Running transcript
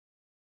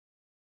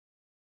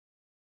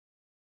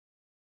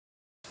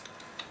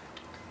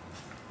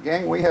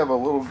Gang, we have a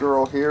little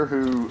girl here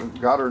who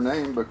got her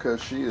name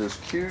because she is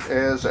cute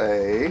as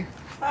a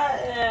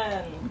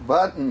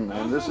button.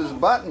 And this is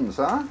Buttons,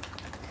 huh?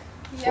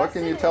 Yes, what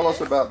can you tell us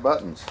about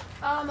Buttons?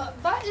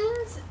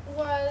 Buttons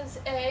was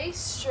a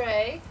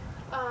stray,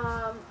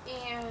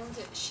 and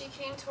she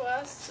came to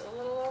us a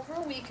little over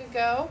a week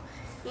ago,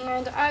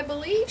 and I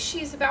believe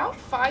she's about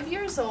 5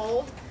 years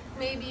old,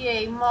 maybe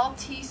a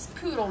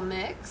Maltese-Poodle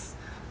mix.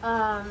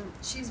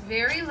 She's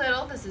very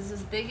little. This is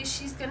as big as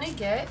she's going to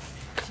get.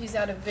 She's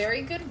at a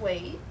very good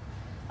weight.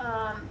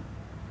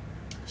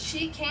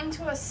 She came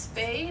to us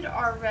spayed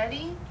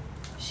already.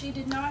 She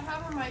did not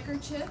have a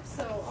microchip,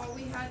 so all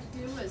we had to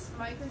do was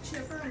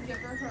microchip her and give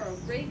her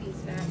rabies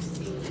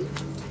vaccine.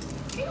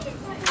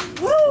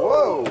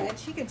 Whoa! And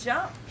she can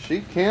jump.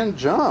 She can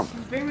jump. She's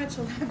very much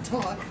a lap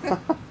dog.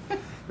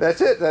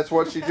 That's it. That's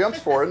what she jumps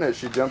for, isn't it?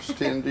 She jumps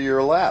into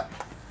your lap.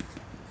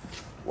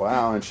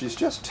 Wow, and she's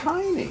just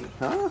tiny,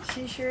 huh?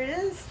 She sure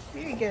is.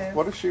 Very good.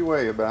 What does she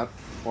weigh? About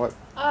what?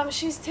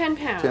 She's 10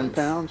 pounds. 10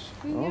 pounds?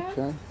 Yeah.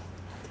 Okay.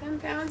 10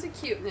 pounds of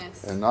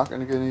cuteness. And not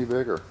going to get any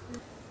bigger.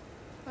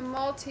 A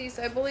Maltese,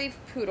 I believe,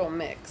 Poodle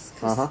mix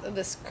because of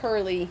this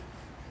curly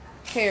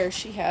hair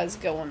she has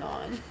going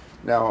on.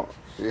 Now,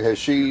 has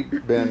she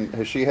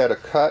had a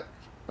cut?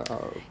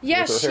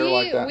 Yeah, with her hair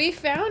like that? we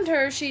found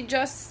her. She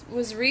just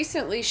was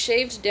recently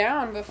shaved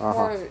down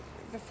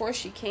before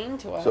she came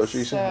to us. So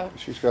she's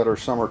got her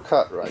summer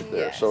cut right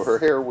there. Yes. So her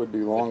hair would be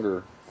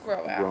longer,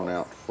 grown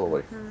out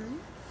fully.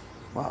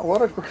 Wow,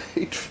 what a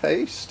great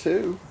face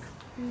too.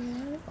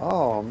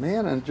 Oh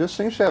man, and just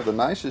seems to have the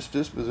nicest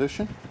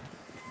disposition.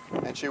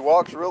 And she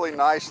walks really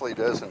nicely,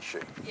 doesn't she?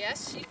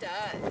 Yes, she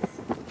does.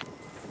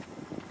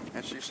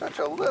 And she's such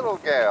a little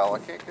gal. I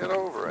can't get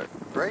over it.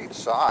 Great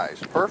size,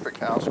 perfect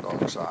house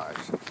dog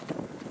size.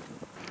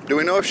 Do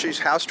we know if she's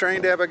house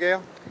trained,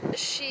 Abigail?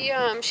 She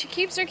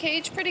keeps her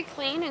cage pretty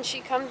clean, and she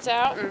comes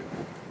out and,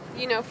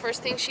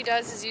 first thing she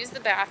does is use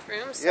the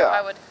bathroom. So yeah.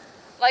 I would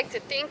like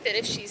to think that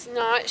if she's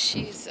not,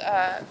 she's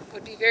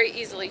would be very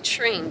easily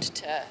trained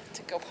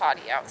to go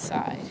potty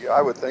outside. Yeah,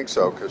 I would think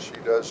so, because she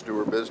does do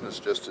her business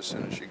just as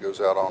soon as she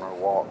goes out on her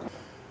walk.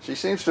 She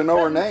seems to know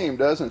her name,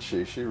 doesn't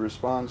she? She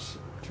responds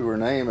to her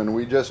name, and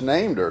we just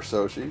named her,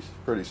 so she's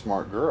a pretty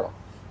smart girl.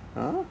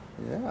 Huh?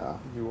 Yeah,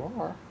 you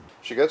are.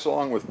 She gets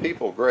along with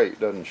people great,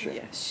 doesn't she?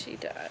 Yes, she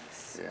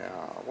does.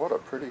 Yeah, what a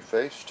pretty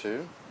face,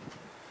 too.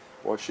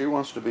 Well, she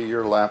wants to be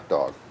your lap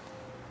dog.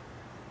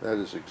 That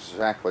is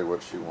exactly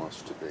what she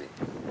wants to be.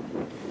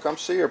 Come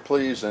see her,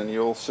 please, and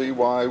you'll see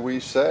why we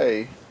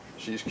say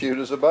she's cute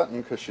as a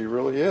button, because she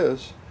really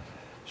is.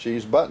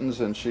 She's Buttons,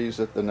 and she's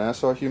at the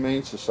Nassau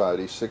Humane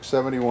Society,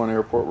 671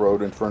 Airport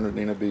Road in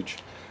Fernandina Beach,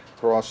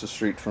 across the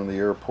street from the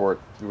airport.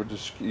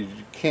 You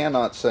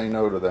cannot say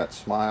no to that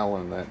smile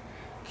and that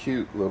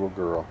cute little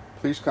girl.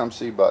 Please come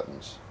see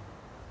Buttons.